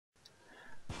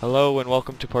Hello and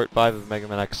welcome to part 5 of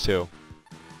Megaman X2.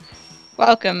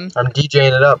 Welcome. I'm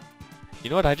DJing it up. You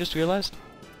know what I just realized?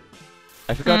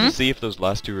 I forgot to see if those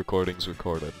last two recordings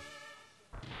recorded.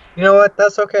 You know what?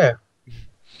 That's okay.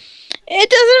 It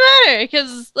doesn't matter,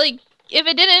 because, like, if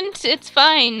it didn't, it's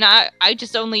fine. I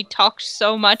just only talked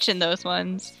so much in those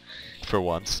ones. For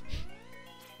once.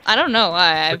 I don't know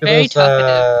why. I'm Look at very those,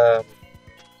 talkative.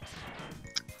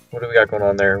 what do we got going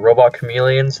on there? Robot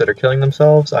chameleons that are killing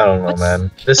themselves? I don't know,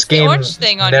 man. This what's the game orange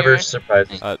thing on never your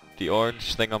surprises. The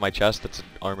orange thing on my chest, that's an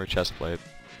armor chest plate.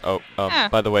 Oh, Yeah.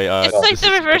 by the way, It's like this the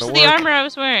isn't reverse gonna of the work. armor I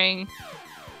was wearing.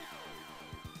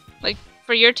 Like,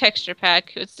 for your texture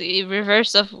pack, it's the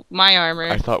reverse of my armor.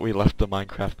 I thought we left the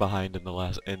Minecraft behind in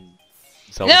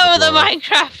Zelda No, the Majora.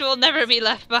 Minecraft will never be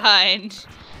left behind.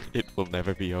 It will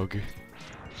never be ogre.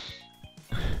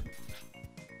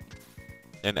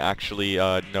 And actually,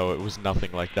 no, it was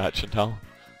nothing like that, Chantal.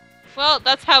 Well,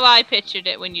 that's how I pictured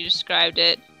it when you described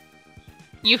it.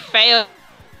 You failed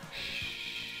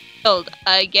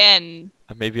again.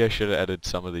 Maybe I should have edited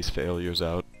some of these failures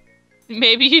out.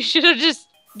 Maybe you should have just,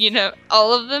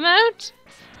 all of them out?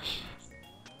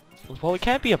 Well, it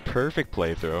can't be a perfect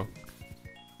playthrough.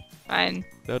 Fine.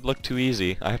 That would look too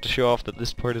easy. I have to show off that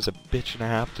this part is a bitch and a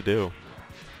half to do.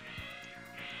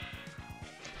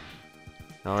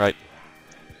 Alright.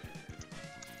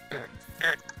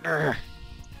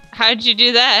 How'd you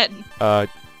do that?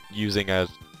 Using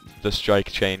the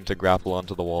strike chain to grapple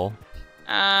onto the wall.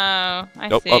 Oh, I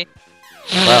Nope, see.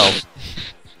 Well,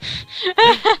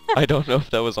 I don't know if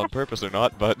that was on purpose or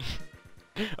not, but...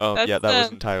 yeah, that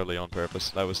was entirely on purpose.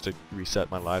 That was to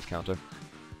reset my live counter.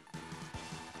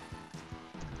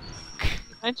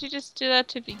 Why'd you just do that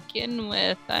to begin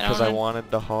with? Because I wanted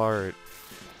the heart.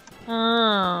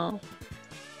 Oh.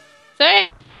 Sorry.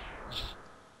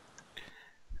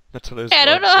 That's what I was I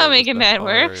don't know going how for, was Mega the Man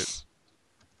heart. works.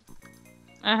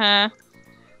 Uh-huh.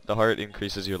 The heart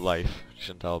increases your life,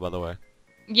 Chantal, by the way.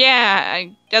 Yeah,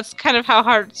 that's kind of how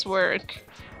hearts work.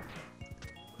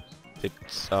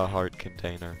 It's a heart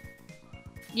container.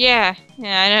 Yeah, I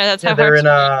know that's Yeah, how they're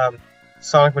hearts in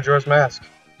Sonic Majora's Mask.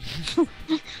 work.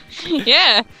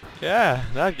 Yeah, Yeah,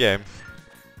 that game.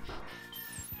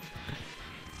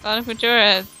 Sonic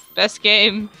Majora, best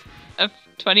game of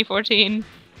 2014.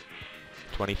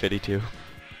 2052.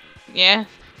 Yeah.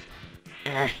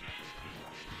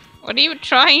 What are you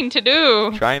trying to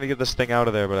do? Trying to get this thing out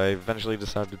of there, but I eventually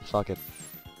decided to fuck it.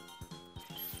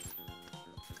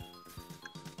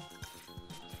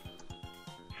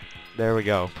 There we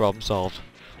go. Problem solved.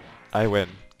 I win.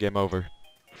 Game over.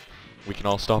 We can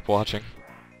all stop watching.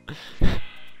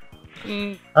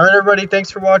 Alright, everybody, thanks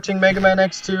for watching Mega Man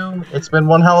X2. It's been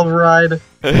one hell of a ride,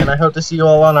 and I hope to see you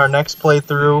all on our next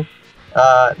playthrough.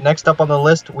 Next up on the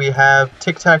list, we have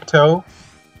Tic-Tac-Toe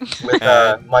with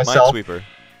myself Minesweeper.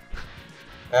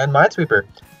 and Minesweeper.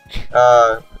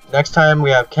 Next time,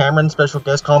 we have Cameron, special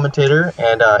guest commentator,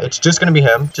 and it's just going to be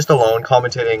him, just alone,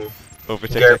 commentating Over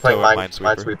Garrett Tic-Tac-Toe playing and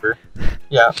Minesweeper.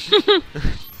 Yeah.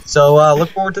 So look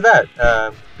forward to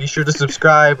that. Be sure to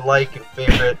subscribe, like, and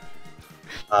favorite.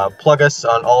 Plug us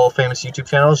on all famous YouTube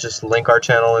channels. Just link our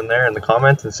channel in there in the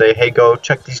comments and say, hey, go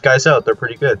check these guys out. They're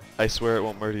pretty good. I swear it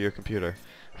won't murder your computer.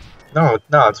 No,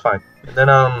 it's fine. And then,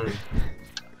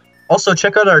 also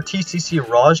check out our TCC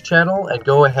Raj channel and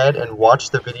go ahead and watch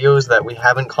the videos that we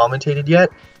haven't commentated yet.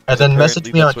 And then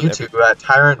message me on YouTube at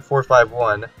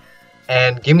Tyrant451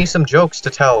 and give me some jokes to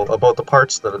tell about the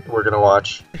parts that we're gonna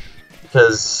watch.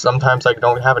 Because sometimes I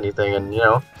don't have anything, and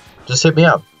just hit me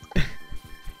up.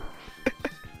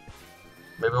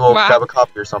 Maybe we'll grab a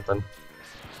copy or something.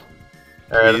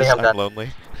 Alright, I think I'm done.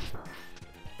 lonely.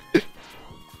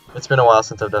 It's been a while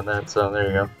since I've done that, so there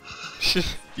you go.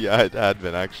 Yeah, it had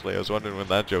been actually. I was wondering when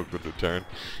that joke would return.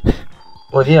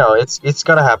 Well, it's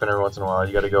gotta happen every once in a while.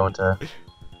 You gotta go into...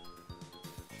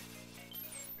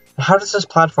 How does this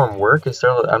platform work? Is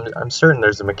there... I'm certain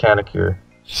there's a mechanic here.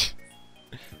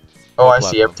 Oh, I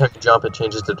see. Every time you jump, it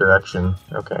changes the direction.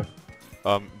 Okay.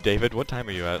 David, what time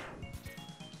are you at?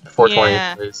 420,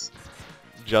 Yeah. please.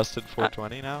 Just at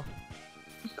 4:20 now?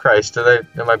 Christ,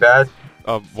 am I bad?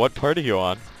 What part are you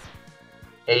on?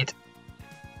 8.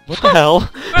 What the hell?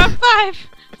 We're on 5!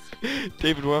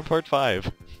 David, we're on part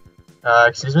 5.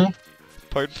 Excuse me?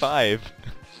 Part 5.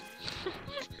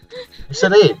 You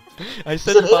said 8. I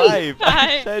said said 5. I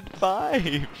Five. said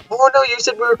 5. Oh no, you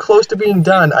said we were close to being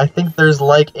done. I think there's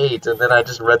like 8, and then I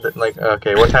just read that, like,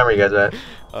 okay, what time are you guys at?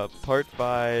 Part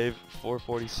 5,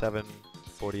 4:47,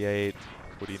 48,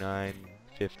 49,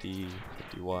 50,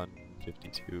 51,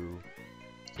 52.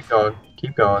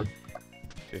 Keep going.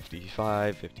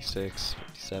 55, 56,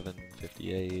 57,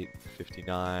 58,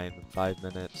 59, 5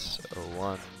 minutes,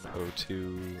 01,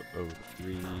 02,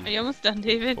 03. Are you almost done,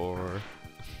 David? 4.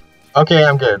 Okay,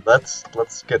 I'm good. Let's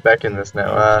get back in this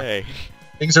now. Okay.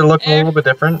 Things are looking a little bit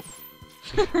different.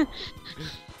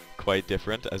 Quite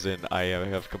different, as in I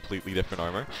have completely different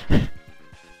armor.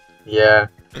 Yeah.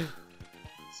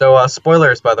 So,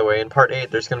 spoilers, by the way, in part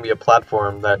 8, there's gonna be a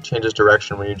platform that changes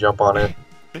direction when you jump on it.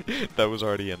 That was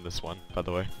already in this one, by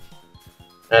the way.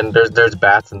 And there's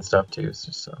bats and stuff, too,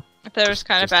 so... There was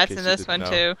kind of just in bats case in you this one,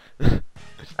 didn't too.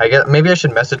 I guess maybe I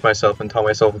should message myself and tell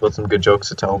myself about some good jokes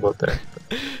to tell about there.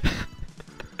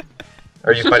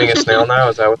 Are you fighting a snail now?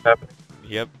 Is that what's happening?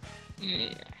 Yep.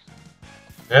 Yeah.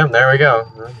 Yeah, there we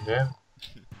go. Yeah.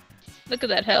 Look at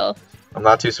that hill. I'm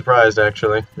not too surprised,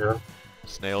 actually. Yeah.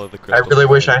 Snail of the I crystal. really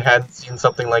wish I hadn't seen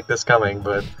something like this coming,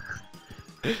 but...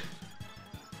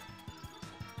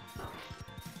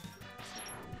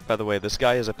 By the way, this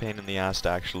guy is a pain in the ass to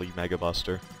actually Mega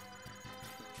Buster.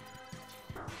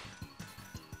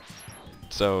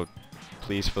 So,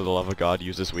 please, for the love of God,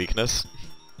 use his weakness.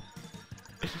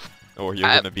 Or you're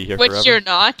gonna be here Which forever. you're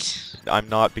not. I'm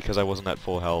not, because I wasn't at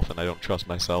full health and I don't trust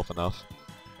myself enough.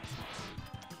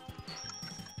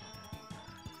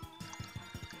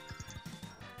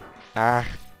 Ah.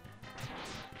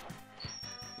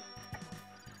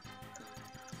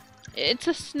 It's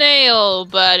a snail,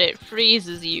 but it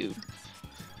freezes you.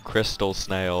 Crystal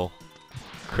snail.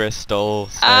 Crystal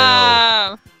snail.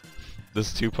 Ah!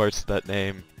 There's 2 parts to that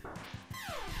name.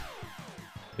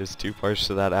 There's 2 parts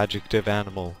to that adjective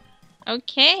animal.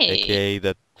 Okay. AKA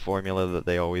that formula that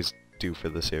they always do for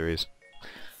the series.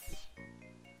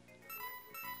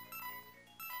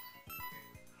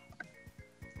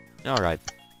 Alright.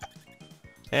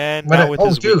 And now with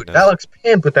his dude, weakness. that looks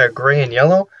pimp with that gray and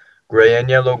yellow. Gray and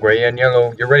yellow, gray and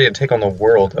yellow. You're ready to take on the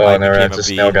world. Oh, I and there became it's a a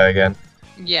bee. snail guy again.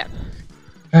 Yeah.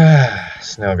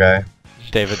 Snail guy.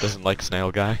 David doesn't like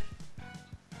snail guy.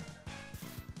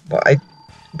 Well, wait,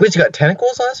 he's got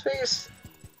tentacles on his face?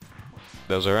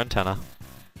 Those are antenna.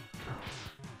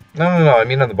 No, I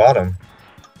mean on the bottom.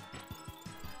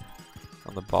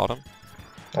 On the bottom.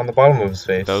 On the bottom of his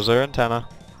face. Those are antenna.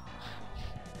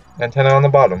 Antenna on the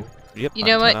bottom. Yep, You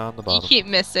know what? antenna on the You bottom. keep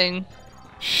missing.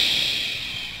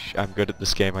 Shh. I'm good at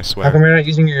this game, I How swear. come you're not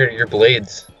using your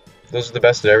blades? Those are the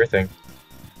best at everything.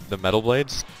 The metal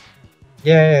blades?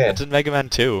 Yeah. That's in Megaman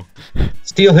 2.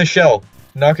 Steal his shell.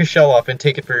 Knock his shell off and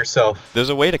take it for yourself. There's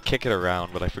a way to kick it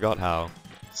around, but I forgot how.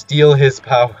 Steal his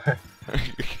power.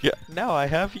 Yeah, now I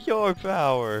have your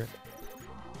power.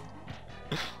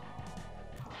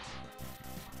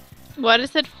 Why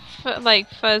does it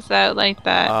fuzz out like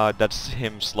that? That's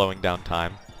him slowing down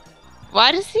time.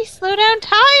 Why does he slow down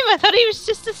time? I thought he was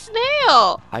just a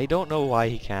snail. I don't know why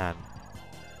he can.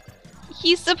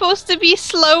 He's supposed to be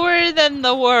slower than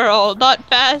the world, not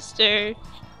faster.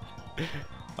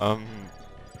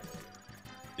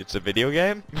 It's a video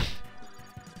game?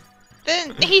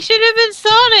 Then he should have been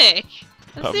Sonic.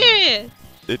 I'm serious.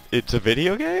 It's a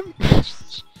video game?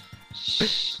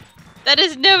 Shh. That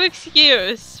is no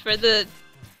excuse for the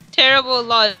terrible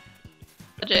logic.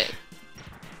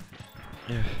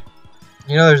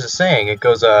 You know, there's a saying. It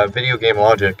goes, video game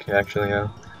logic, actually, yeah.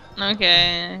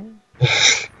 Okay.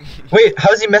 Wait,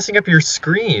 how's he messing up your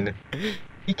screen?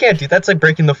 He can't do that's like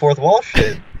breaking the fourth wall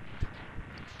shit.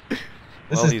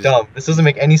 This Well, is dumb. This doesn't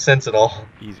make any sense at all.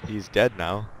 He's dead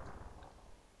now.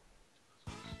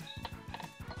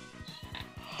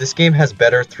 This game has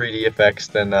better 3D effects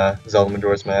than Zelda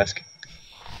Majora's Mask.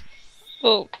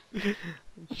 Well,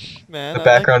 Man, The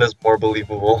background is more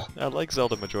believable. I like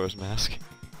Zelda Majora's Mask.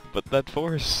 But that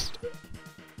forest.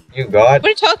 You got? what are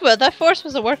you talking about? That force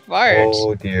was a work of art.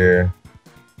 Oh dear.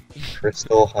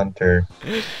 Crystal Hunter.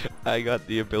 I got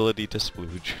the ability to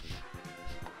splooge.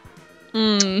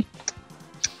 Hmm.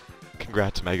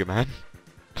 Congrats, Mega Man.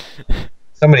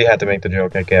 Somebody had to make the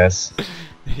joke, I guess.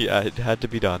 Yeah, it had to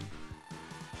be done.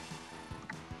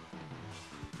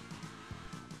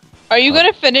 Are you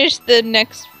gonna finish the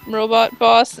next robot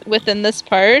boss within this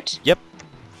part? Yep.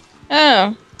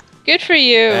 Oh. Good for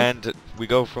you. And we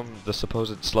go from the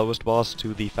supposed slowest boss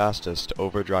to the fastest,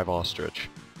 Overdrive Ostrich.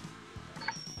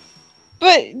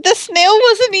 But the snail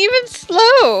wasn't even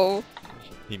slow.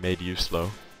 He made you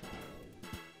slow.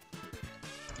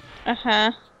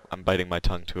 Uh-huh. I'm biting my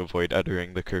tongue to avoid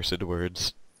uttering the cursed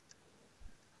words.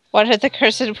 What are the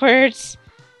cursed words?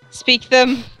 Speak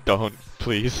them. Don't,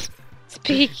 please.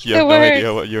 Speak You the have no words.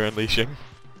 idea what you're unleashing.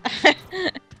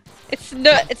 It's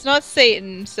not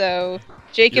Satan, so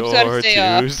Jacob's You're gotta stay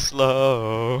too off.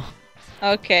 slow.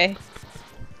 Okay.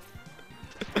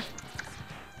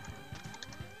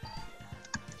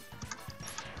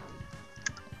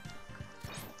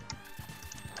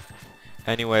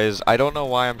 Anyways, I don't know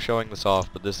why I'm showing this off,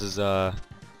 but this is,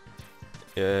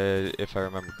 if I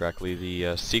remember correctly,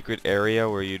 the secret area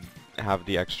where you'd have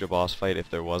the extra boss fight if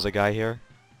there was a guy here.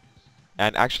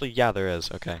 And actually, yeah, there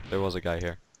is. Okay, there was a guy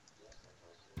here.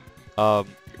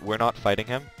 We're not fighting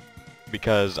him,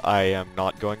 because I am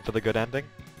not going for the good ending.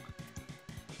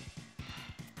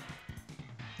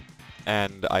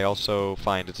 And I also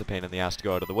find it's a pain in the ass to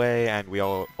go out of the way, and we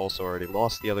all also already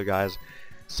lost the other guys,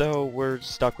 so we're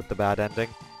stuck with the bad ending.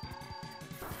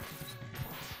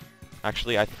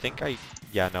 Actually, I think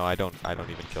yeah, no, I don't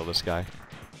even kill this guy.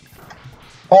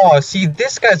 Oh, see,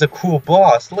 this guy's a cool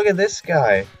boss. Look at this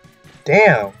guy.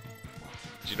 Damn.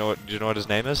 Do you know what his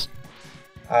name is?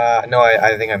 No,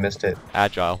 I think I missed it.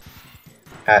 Agile.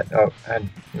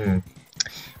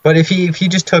 But if he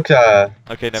just took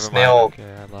okay, never Snail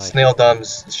mind. Okay, Snail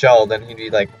Dumb's shell, then he'd be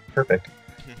like perfect.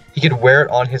 He could wear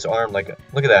it on his arm. Like,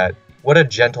 look at that. What a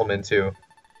gentleman too.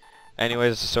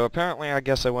 Anyways, so apparently I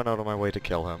guess I went out of my way to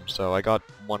kill him. So I got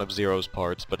one of Zero's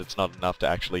parts, but it's not enough to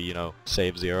actually, you know,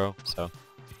 save Zero. So.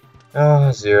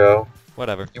 Oh, Zero.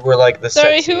 Whatever. You were like the.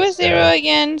 Sorry, who was Zero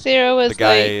again? Zero was the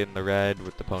guy like... in the red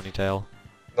with the ponytail.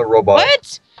 The robot.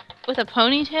 What? With a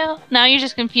ponytail? Now you're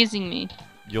just confusing me.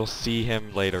 You'll see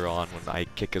him later on when I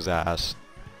kick his ass.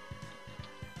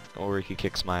 Or he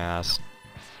kicks my ass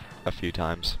a few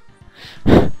times.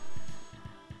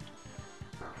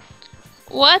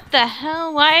 What the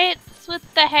hell? What's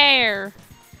with the hair?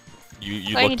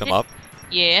 You looked him up?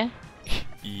 Yeah.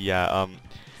 Yeah,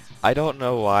 I don't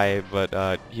know why,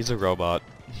 but he's a robot.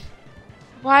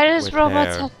 Why does with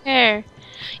robots hair. have hair?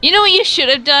 You know what you should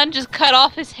have done? Just cut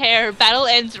off his hair. Battle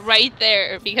ends right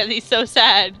there because he's so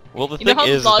sad. Well, the You know thing how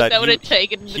is long that that would have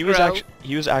taken to grow?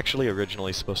 he was actually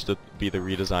originally supposed to be the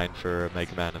redesign for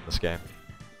Megaman in this game.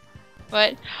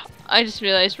 What? I just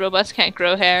realized robots can't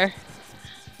grow hair.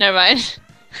 Never mind.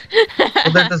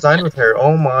 Well, they're designed with hair.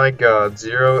 Oh my god,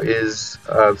 Zero is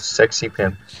a sexy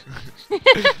pimp.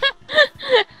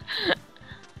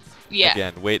 Yeah.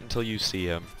 Again, wait until you see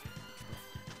him.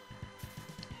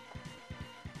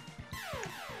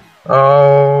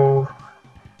 Oh.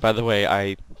 By the way,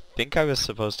 I think I was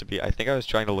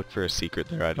trying to look for a secret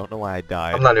there. I don't know why I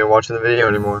died. I'm not even watching the video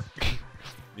anymore.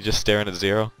 You just staring at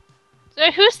Zero? So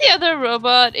who's the other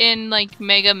robot in, like,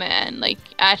 Mega Man? Like,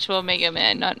 actual Mega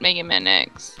Man, not Mega Man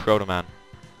X? Proto Man.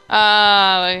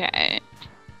 Oh, okay.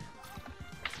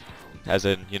 As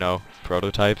in, you know,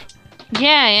 prototype.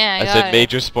 Yeah, yeah, I As got in it.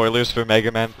 major spoilers for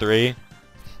Mega Man 3.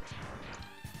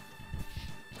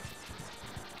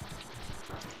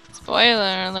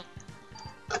 Spoiler alert.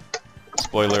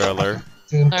 Spoiler alert.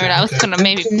 Alright, I was gonna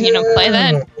maybe, you know, play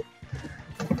that.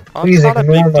 Oh, Please it's not a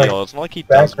ignore big my deal. It's not like he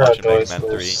does much in Mega Man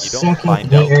 3. You don't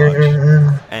find out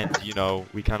much. And, you know,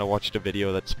 we kind of watched a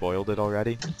video that spoiled it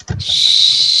already.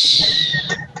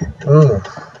 Shh. Ooh.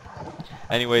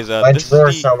 Anyways, My this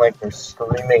drawers is sound like they're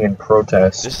screaming in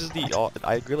protest. this is the.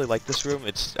 I really like this room.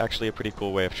 It's actually a pretty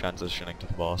cool way of transitioning to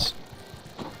the boss.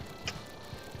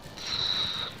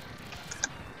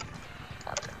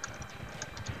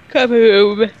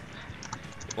 Kaboom.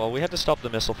 Well, we had to stop the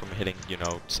missile from hitting, you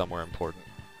know, somewhere important.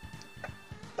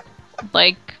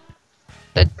 Like,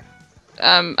 the,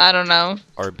 I don't know.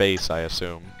 Our base, I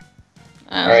assume.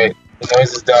 Alright, the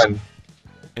noise is done.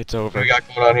 It's What over. do we got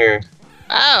going on here?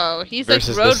 Oh, he's like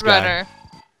Versus this guy. Roadrunner.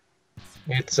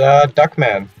 It's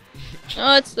Duckman.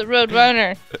 Oh, it's the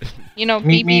Roadrunner. You know,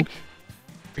 beep Meep,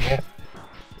 beep. Yeah.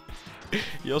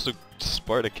 He also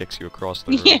Sparta kicks you across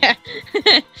the room. Yeah.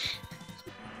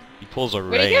 He pulls a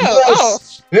Where'd he rain. go? Oh.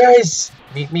 Yes!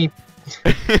 Meep.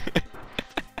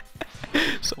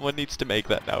 Someone needs to make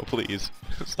that now, please.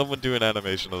 Someone do an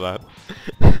animation of that.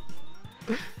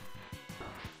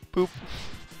 Boop.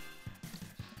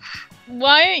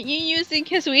 Why aren't you using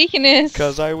his weakness?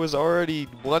 Because I was already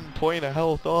 1 point of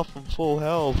health off from full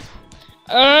health.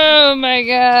 Oh my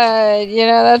god, you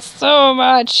know, that's so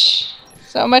much.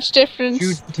 So much difference.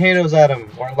 Shoot potatoes at him,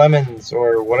 or lemons,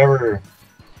 or whatever.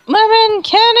 Lemon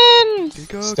cannon!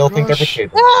 Still think they're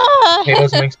potatoes. Ah!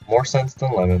 Potatoes makes more sense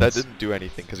than lemons. That didn't do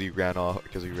anything because he ran off.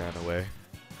 Because he ran away.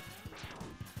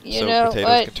 You So know potatoes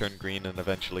what? can turn green and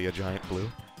eventually a giant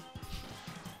blue.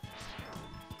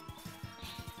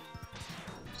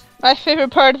 My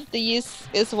favorite part of these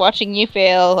is watching you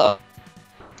fail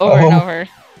over and over.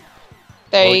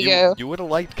 There Well, you go. You would have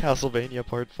liked Castlevania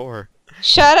Part 4.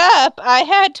 Shut up! I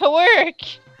had to work!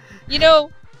 You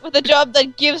know, with a job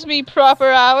that gives me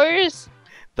proper hours?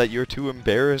 That you're too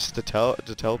embarrassed to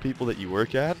tell people that you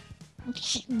work at?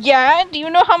 Yeah, do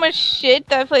you know how much shit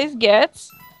that place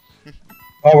gets?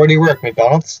 Oh, where do you work?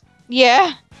 McDonald's?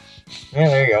 Yeah. Yeah,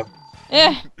 there you go.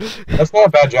 Yeah. That's not a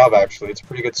bad job, actually. It's a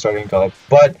pretty good starting job.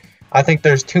 But I think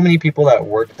there's too many people that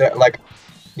work there. Like,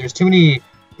 there's too many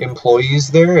employees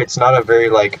there. It's not a very,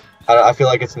 like, I feel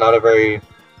like it's not a very,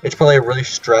 it's probably a really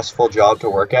stressful job to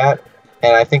work at.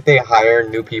 And I think they hire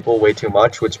new people way too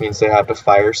much, which means they have to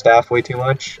fire staff way too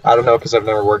much. I don't know, because I've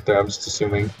never worked there. I'm just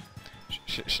assuming.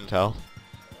 Chantal?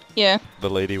 Yeah. The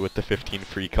lady with the 15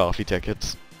 free coffee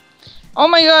tickets. Oh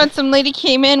my god, some lady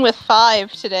came in with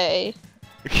 5 today.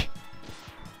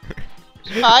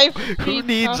 5 Who free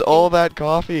needs coffee. all that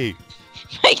coffee?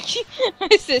 My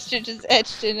sister just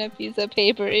etched in a piece of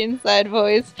paper inside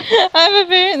voice. I'm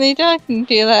apparently talking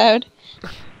too loud.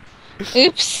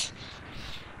 Oops.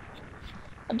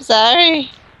 I'm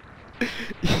sorry.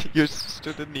 Your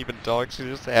sister didn't even talk, she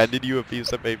just handed you a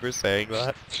piece of paper saying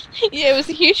that. Yeah, it was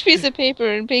a huge piece of paper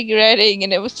in big writing,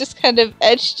 and it was just kind of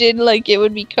etched in like it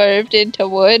would be carved into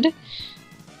wood.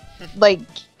 Like,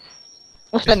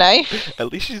 with a knife.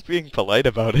 At least she's being polite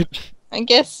about it. I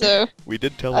guess so. We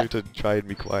did tell her to try and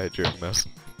be quiet during this.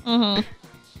 Mm-hmm.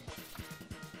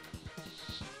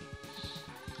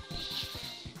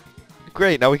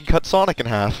 Great, now we can cut Sonic in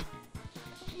half.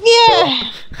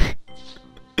 Yeah!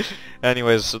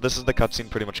 Anyways, so this is the cutscene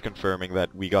pretty much confirming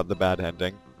that we got the bad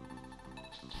ending.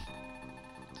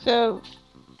 So,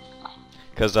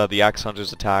 Because the Axe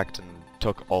Hunters attacked and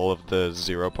took all of the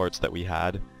Zero parts that we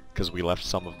had, because we left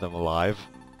some of them alive.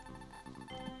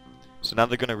 So now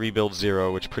they're going to rebuild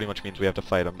Zero, which pretty much means we have to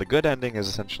fight them. The good ending is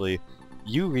essentially,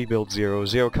 you rebuild Zero,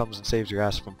 Zero comes and saves your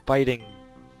ass from fighting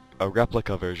a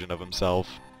replica version of himself,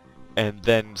 and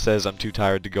then says, I'm too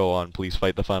tired to go on, please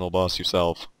fight the final boss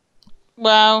yourself.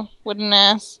 wow, what an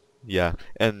ass. Yeah,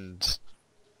 and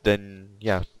then,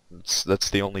 yeah, that's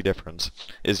the only difference,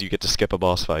 is you get to skip a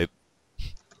boss fight.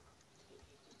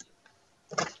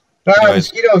 Ah,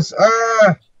 Anyways. mosquitoes!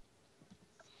 Ah!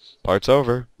 Part's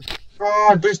over.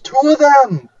 Ah, there's 2 of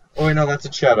them! Oh wait, no, that's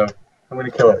a shadow. I'm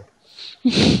gonna kill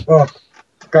it. Oh,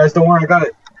 guys, don't worry, I got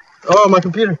it. Oh, my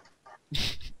computer!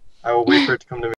 I will wait for it to come to me.